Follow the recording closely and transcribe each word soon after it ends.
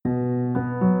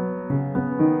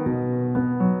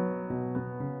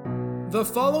The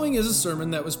following is a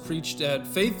sermon that was preached at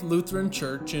Faith Lutheran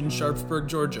Church in Sharpsburg,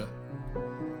 Georgia.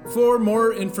 For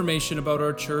more information about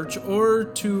our church or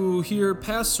to hear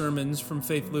past sermons from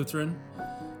Faith Lutheran,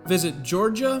 visit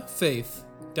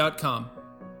georgiafaith.com.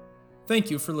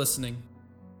 Thank you for listening.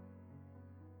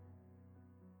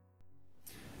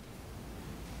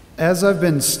 As I've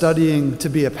been studying to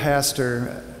be a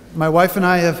pastor, my wife and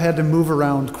I have had to move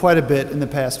around quite a bit in the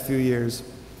past few years.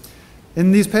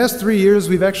 In these past 3 years,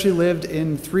 we've actually lived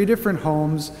in 3 different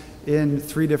homes in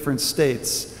 3 different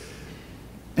states.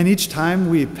 And each time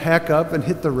we pack up and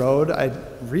hit the road, I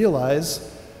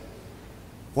realize,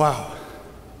 wow,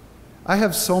 I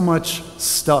have so much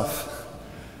stuff.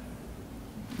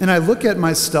 And I look at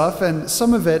my stuff, and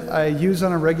some of it I use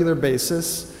on a regular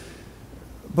basis,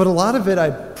 but a lot of it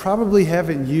I probably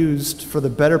haven't used for the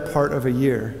better part of a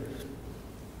year.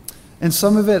 And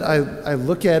some of it, I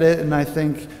look at it and I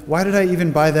think, why did I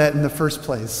even buy that in the first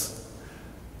place?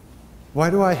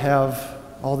 Why do I have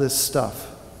all this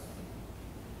stuff?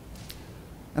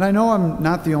 And I know I'm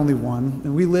not the only one,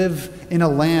 and we live in a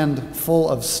land full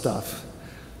of stuff.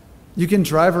 You can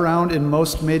drive around in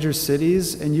most major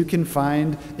cities and you can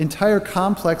find entire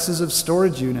complexes of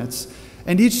storage units,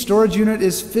 and each storage unit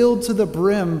is filled to the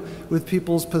brim with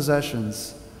people's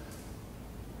possessions.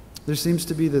 There seems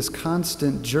to be this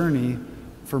constant journey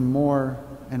for more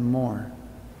and more.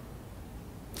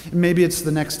 Maybe it's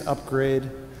the next upgrade.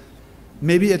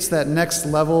 Maybe it's that next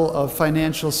level of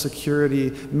financial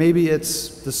security. Maybe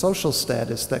it's the social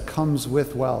status that comes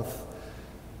with wealth.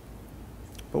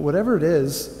 But whatever it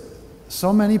is,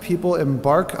 so many people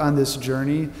embark on this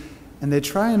journey and they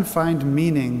try and find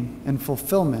meaning and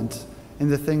fulfillment in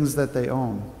the things that they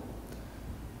own.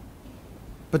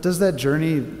 But does that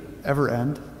journey ever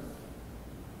end?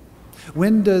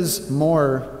 When does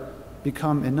more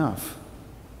become enough?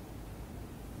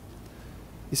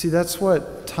 You see, that's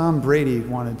what Tom Brady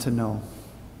wanted to know.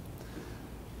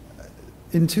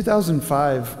 In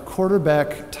 2005,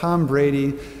 quarterback Tom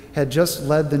Brady had just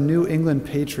led the New England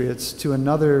Patriots to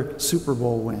another Super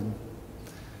Bowl win.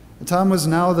 Tom was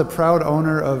now the proud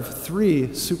owner of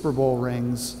 3 Super Bowl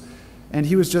rings, and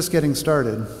he was just getting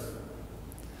started.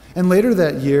 And later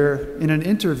that year, in an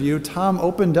interview, Tom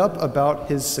opened up about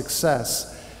his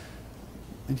success.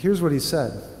 And here's what he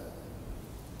said.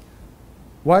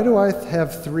 Why do I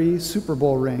have 3 Super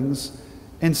Bowl rings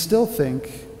and still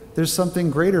think there's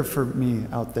something greater for me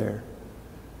out there?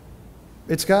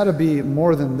 It's got to be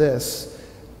more than this.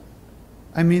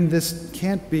 I mean, this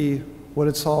can't be what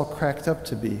it's all cracked up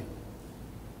to be.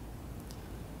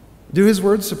 Do his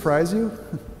words surprise you?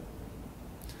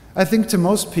 I think to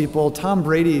most people, Tom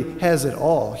Brady has it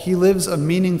all. He lives a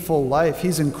meaningful life.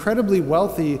 He's incredibly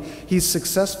wealthy. He's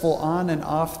successful on and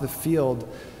off the field.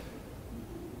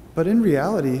 But in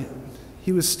reality,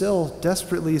 he was still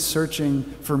desperately searching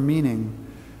for meaning.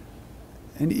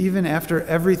 And even after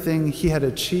everything he had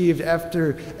achieved,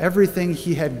 after everything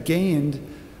he had gained,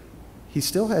 he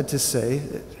still had to say,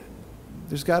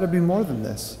 there's got to be more than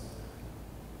this.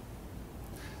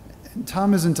 And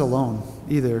Tom isn't alone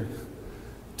either.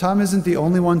 Tom isn't the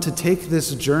only one to take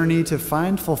this journey to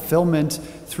find fulfillment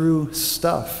through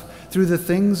stuff, through the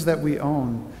things that we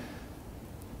own.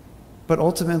 But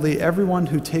ultimately, everyone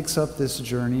who takes up this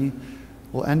journey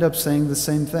will end up saying the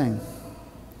same thing.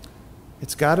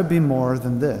 It's got to be more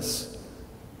than this.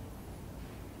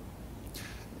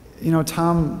 You know,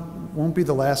 Tom won't be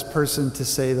the last person to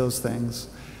say those things,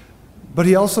 but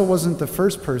he also wasn't the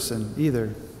first person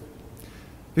either.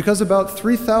 Because about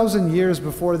 3,000 years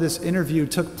before this interview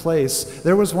took place,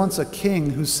 there was once a king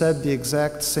who said the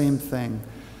exact same thing.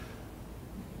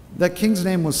 That king's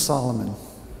name was Solomon.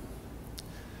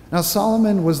 Now,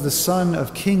 Solomon was the son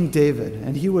of King David,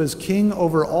 and he was king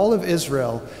over all of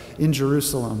Israel in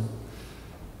Jerusalem.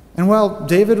 And while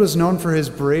David was known for his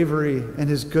bravery and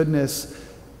his goodness,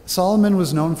 Solomon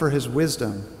was known for his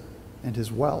wisdom and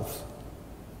his wealth.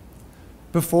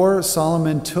 Before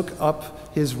Solomon took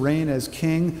up his reign as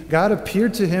king, God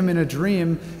appeared to him in a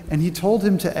dream, and he told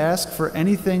him to ask for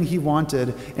anything he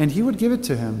wanted, and he would give it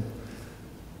to him.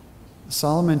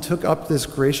 Solomon took up this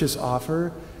gracious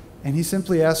offer, and he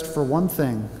simply asked for one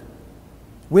thing: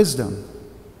 wisdom.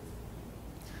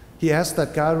 He asked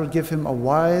that God would give him a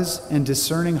wise and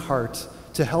discerning heart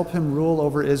to help him rule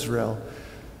over Israel.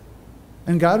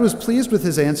 And God was pleased with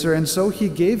his answer, and so he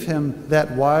gave him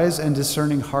that wise and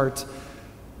discerning heart.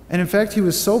 And in fact, he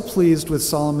was so pleased with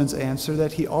Solomon's answer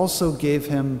that he also gave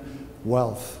him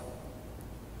wealth.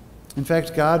 In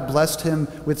fact, God blessed him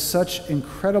with such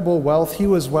incredible wealth. He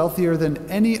was wealthier than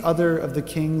any other of the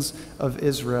kings of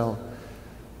Israel.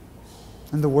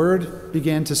 And the word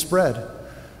began to spread.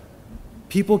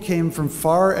 People came from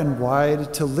far and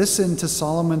wide to listen to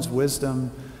Solomon's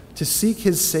wisdom, to seek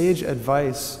his sage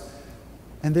advice,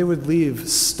 and they would leave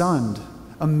stunned,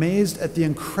 amazed at the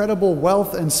incredible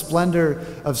wealth and splendor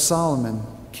of Solomon,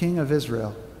 king of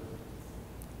Israel.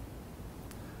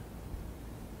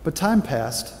 But time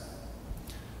passed,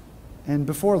 and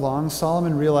before long,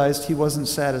 Solomon realized he wasn't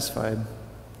satisfied.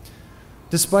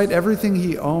 Despite everything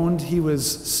he owned, he was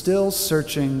still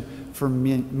searching for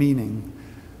meaning,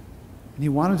 and he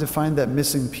wanted to find that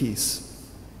missing piece.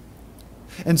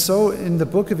 And so in the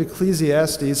book of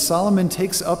Ecclesiastes, Solomon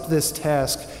takes up this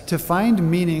task to find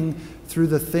meaning through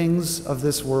the things of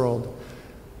this world.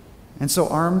 And so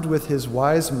armed with his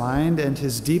wise mind and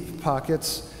his deep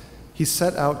pockets, he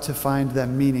set out to find that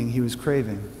meaning he was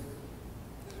craving.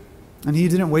 And he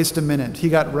didn't waste a minute. He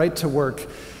got right to work.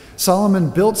 Solomon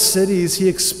built cities. He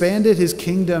expanded his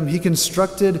kingdom. He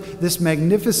constructed this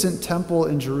magnificent temple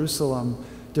in Jerusalem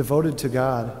devoted to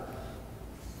God.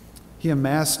 He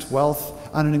amassed wealth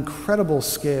on an incredible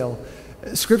scale.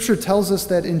 Scripture tells us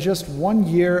that in just 1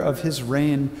 year of his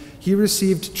reign, he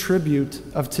received tribute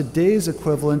of today's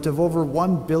equivalent of over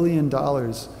 $1 billion.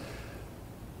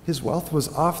 His wealth was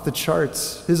off the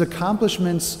charts. His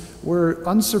accomplishments were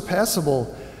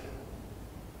unsurpassable.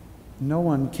 No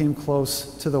one came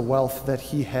close to the wealth that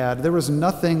he had. There was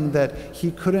nothing that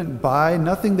he couldn't buy,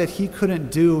 nothing that he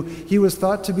couldn't do. He was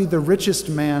thought to be the richest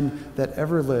man that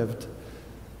ever lived.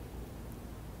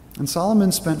 And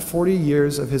Solomon spent 40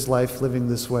 years of his life living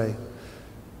this way,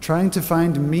 trying to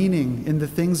find meaning in the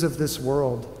things of this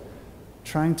world,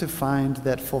 trying to find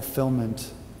that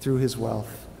fulfillment through his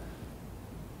wealth.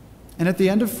 And at the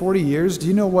end of 40 years, do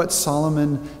you know what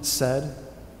Solomon said?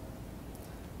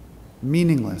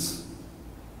 Meaningless.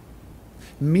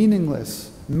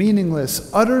 Meaningless,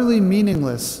 meaningless, utterly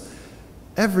meaningless.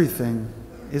 Everything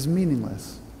is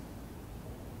meaningless.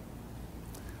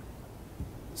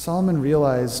 Solomon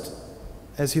realized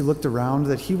as he looked around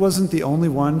that he wasn't the only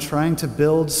one trying to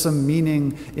build some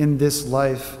meaning in this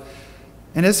life.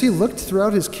 And as he looked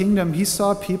throughout his kingdom, he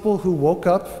saw people who woke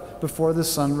up before the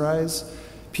sunrise,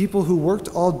 people who worked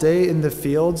all day in the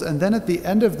fields, and then at the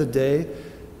end of the day,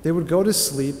 they would go to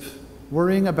sleep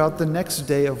worrying about the next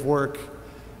day of work.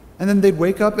 And then they'd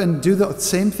wake up and do the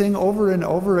same thing over and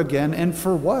over again. And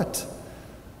for what?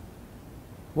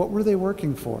 What were they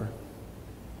working for?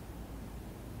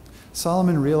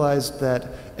 Solomon realized that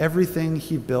everything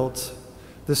he built,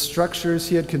 the structures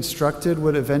he had constructed,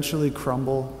 would eventually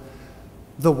crumble.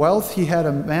 The wealth he had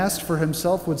amassed for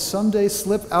himself would someday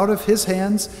slip out of his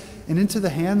hands and into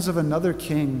the hands of another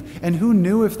king. And who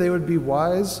knew if they would be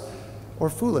wise or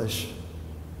foolish?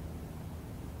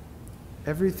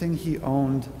 Everything he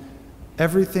owned,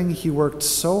 everything he worked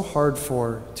so hard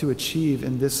for to achieve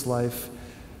in this life,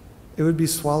 it would be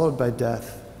swallowed by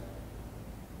death.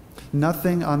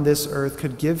 Nothing on this earth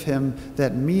could give him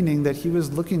that meaning that he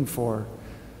was looking for.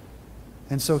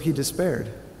 And so he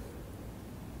despaired.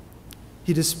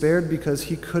 He despaired because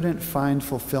he couldn't find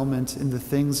fulfillment in the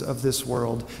things of this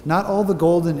world. Not all the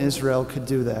gold in Israel could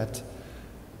do that.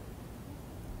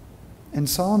 And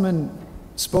Solomon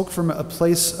spoke from a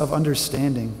place of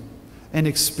understanding and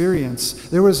experience.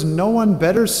 There was no one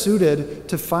better suited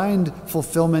to find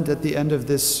fulfillment at the end of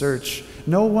this search.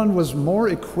 No one was more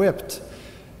equipped.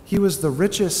 He was the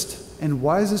richest and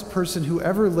wisest person who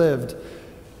ever lived.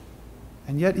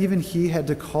 And yet even he had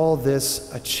to call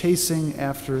this a chasing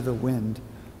after the wind.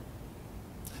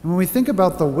 And when we think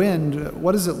about the wind,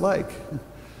 what is it like?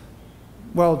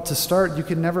 Well, to start, you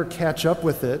can never catch up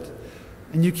with it,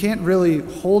 and you can't really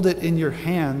hold it in your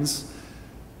hands.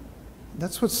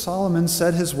 That's what Solomon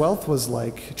said his wealth was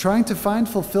like. Trying to find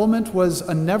fulfillment was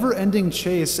a never-ending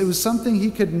chase. It was something he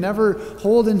could never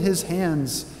hold in his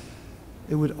hands.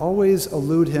 It would always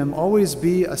elude him, always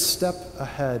be a step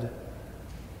ahead.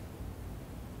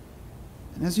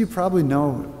 And as you probably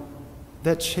know,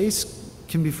 that chase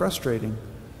can be frustrating.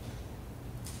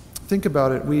 Think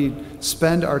about it. We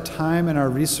spend our time and our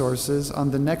resources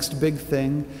on the next big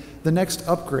thing, the next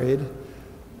upgrade,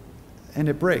 and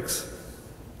it breaks.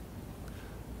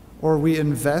 Or we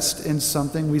invest in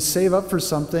something, we save up for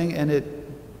something, and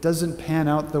it doesn't pan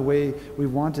out the way we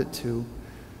want it to.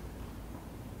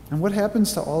 And what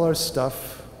happens to all our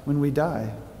stuff when we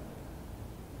die?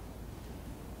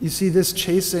 You see, this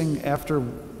chasing after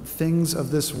things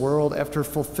of this world, after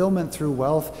fulfillment through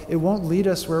wealth, it won't lead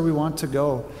us where we want to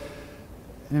go.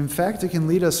 And in fact, it can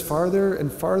lead us farther and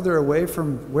farther away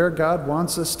from where God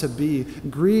wants us to be.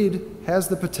 Greed has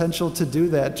the potential to do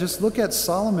that. Just look at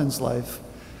Solomon's life.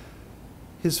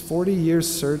 His 40-year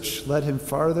search led him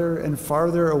farther and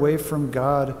farther away from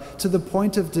God to the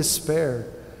point of despair.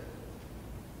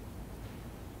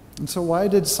 And so why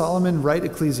did Solomon write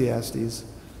Ecclesiastes?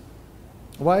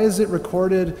 Why is it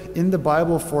recorded in the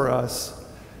Bible for us?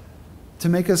 To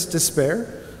make us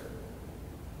despair?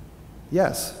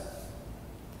 Yes.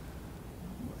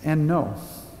 And no.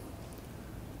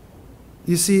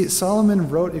 You see, Solomon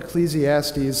wrote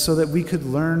Ecclesiastes so that we could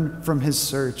learn from his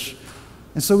search,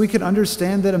 and so we could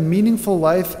understand that a meaningful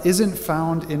life isn't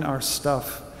found in our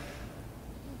stuff.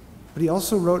 But he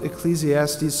also wrote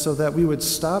Ecclesiastes so that we would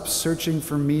stop searching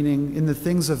for meaning in the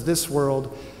things of this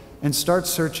world and start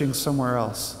searching somewhere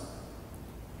else.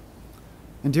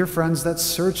 And dear friends, that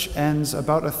search ends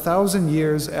about 1,000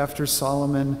 years after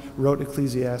Solomon wrote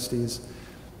Ecclesiastes.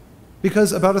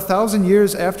 Because about 1,000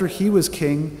 years after he was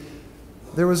king,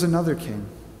 there was another king.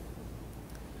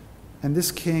 And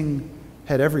this king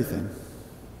had everything.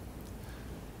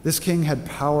 This king had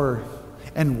power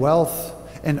and wealth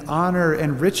and honor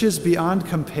and riches beyond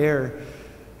compare.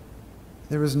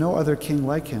 There was no other king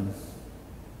like him.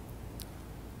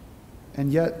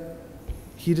 And yet,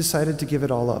 he decided to give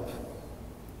it all up.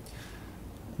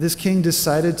 This king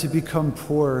decided to become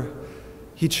poor.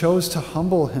 He chose to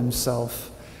humble himself.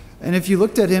 And if you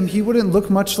looked at him, he wouldn't look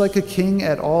much like a king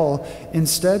at all.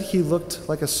 Instead, he looked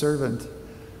like a servant.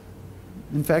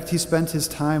 In fact, he spent his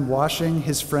time washing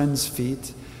his friends'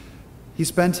 feet. He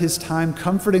spent his time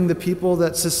comforting the people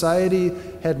that society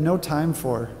had no time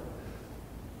for.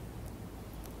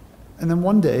 And then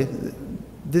one day,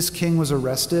 this king was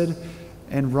arrested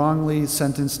and wrongly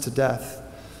sentenced to death.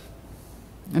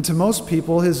 And to most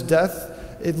people, his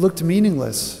death, it looked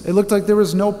meaningless. It looked like there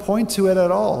was no point to it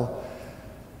at all.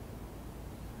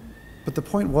 But the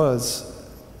point was,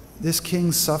 this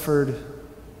king suffered,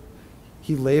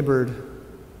 he labored,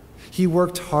 he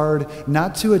worked hard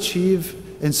not to achieve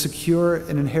and secure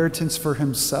an inheritance for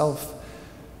himself,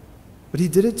 but he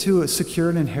did it to secure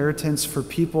an inheritance for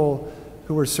people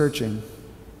who were searching.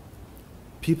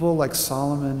 People like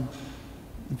Solomon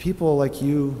and people like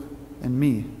you and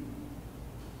me.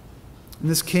 And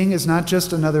this king is not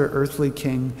just another earthly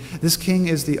king. This king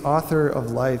is the author of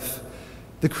life,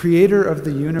 the creator of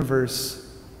the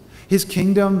universe. His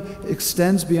kingdom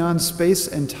extends beyond space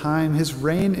and time. His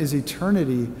reign is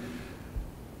eternity.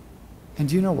 And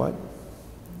do you know what?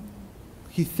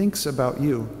 He thinks about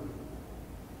you.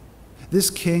 This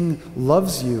king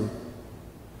loves you.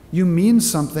 You mean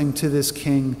something to this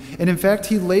king. And in fact,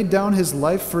 he laid down his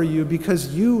life for you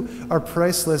because you are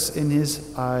priceless in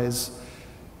his eyes.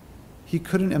 He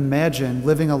couldn't imagine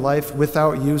living a life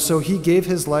without you, so he gave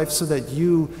his life so that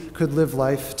you could live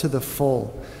life to the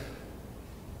full.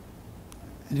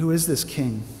 And who is this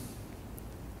king?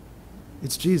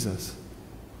 It's Jesus.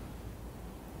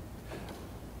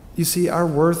 You see, our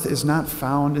worth is not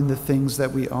found in the things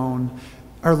that we own.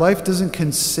 Our life doesn't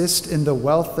consist in the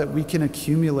wealth that we can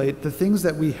accumulate, the things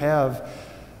that we have.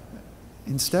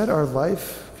 Instead, our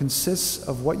life consists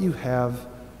of what you have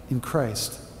in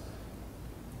Christ.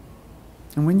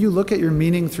 And when you look at your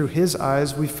meaning through his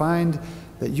eyes, we find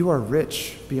that you are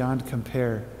rich beyond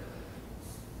compare.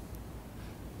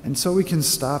 And so we can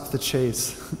stop the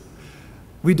chase.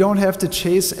 We don't have to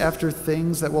chase after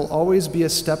things that will always be a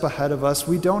step ahead of us.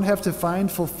 We don't have to find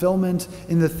fulfillment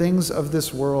in the things of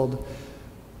this world,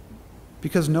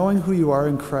 because knowing who you are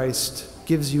in Christ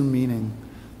gives you meaning.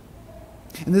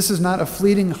 And this is not a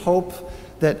fleeting hope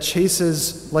that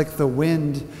chases like the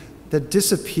wind, that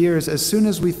disappears as soon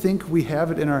as we think we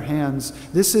have it in our hands.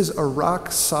 This is a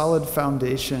rock-solid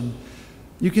foundation.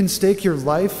 You can stake your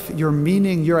life, your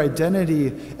meaning, your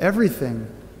identity, everything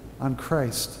on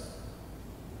Christ.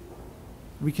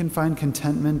 We can find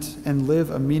contentment and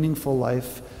live a meaningful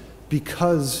life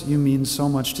because you mean so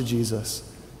much to Jesus.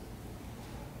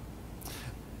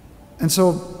 And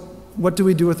so, what do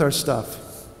we do with our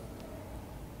stuff?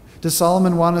 Does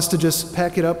Solomon want us to just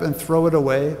pack it up and throw it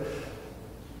away?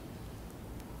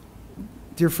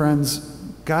 Dear friends,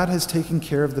 God has taken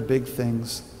care of the big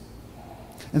things,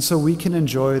 and so we can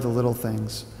enjoy the little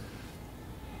things.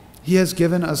 He has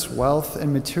given us wealth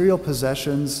and material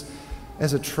possessions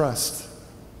as a trust.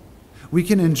 We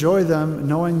can enjoy them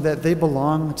knowing that they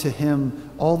belong to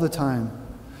him all the time.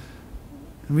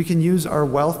 And we can use our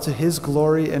wealth to his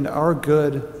glory and our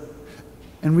good.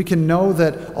 And we can know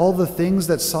that all the things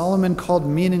that Solomon called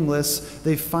meaningless,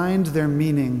 they find their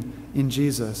meaning in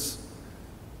Jesus.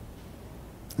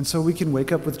 And so we can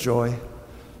wake up with joy,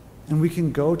 and we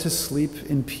can go to sleep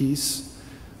in peace.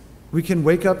 We can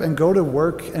wake up and go to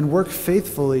work and work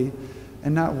faithfully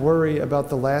and not worry about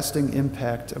the lasting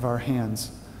impact of our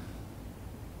hands.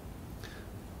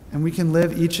 And we can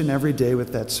live each and every day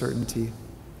with that certainty.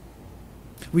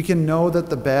 We can know that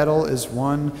the battle is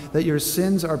won, that your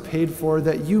sins are paid for,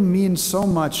 that you mean so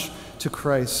much to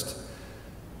Christ.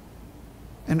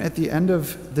 And at the end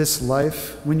of this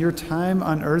life, when your time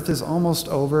on earth is almost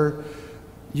over,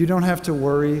 you don't have to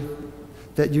worry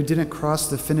that you didn't cross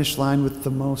the finish line with the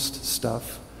most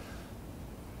stuff.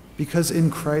 Because in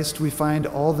Christ we find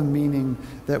all the meaning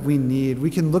that we need.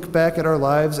 We can look back at our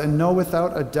lives and know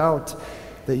without a doubt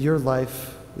that your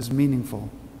life is meaningful.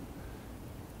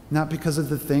 Not because of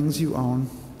the things you own,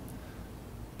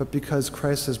 but because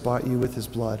Christ has bought you with his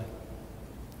blood.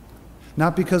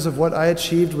 Not because of what I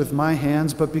achieved with my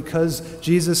hands, but because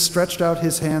Jesus stretched out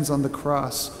his hands on the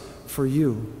cross for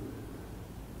you.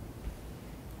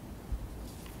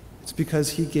 It's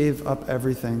because he gave up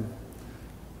everything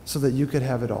so that you could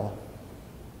have it all.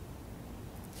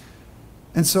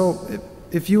 And so,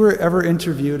 if you were ever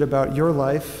interviewed about your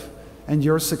life and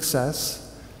your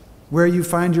success, where you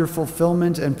find your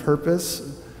fulfillment and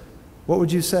purpose, what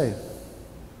would you say?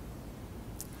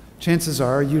 Chances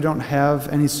are you don't have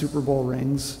any Super Bowl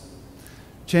rings.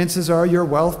 Chances are your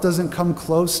wealth doesn't come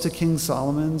close to King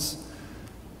Solomon's.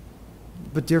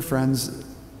 But dear friends,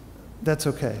 that's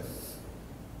okay.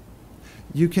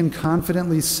 You can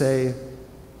confidently say,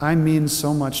 I mean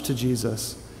so much to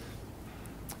Jesus.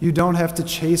 You don't have to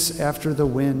chase after the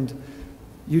wind.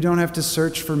 You don't have to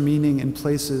search for meaning in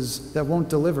places that won't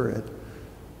deliver it,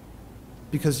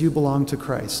 because you belong to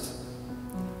Christ.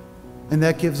 And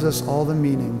that gives us all the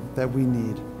meaning that we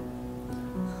need.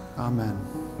 Amen.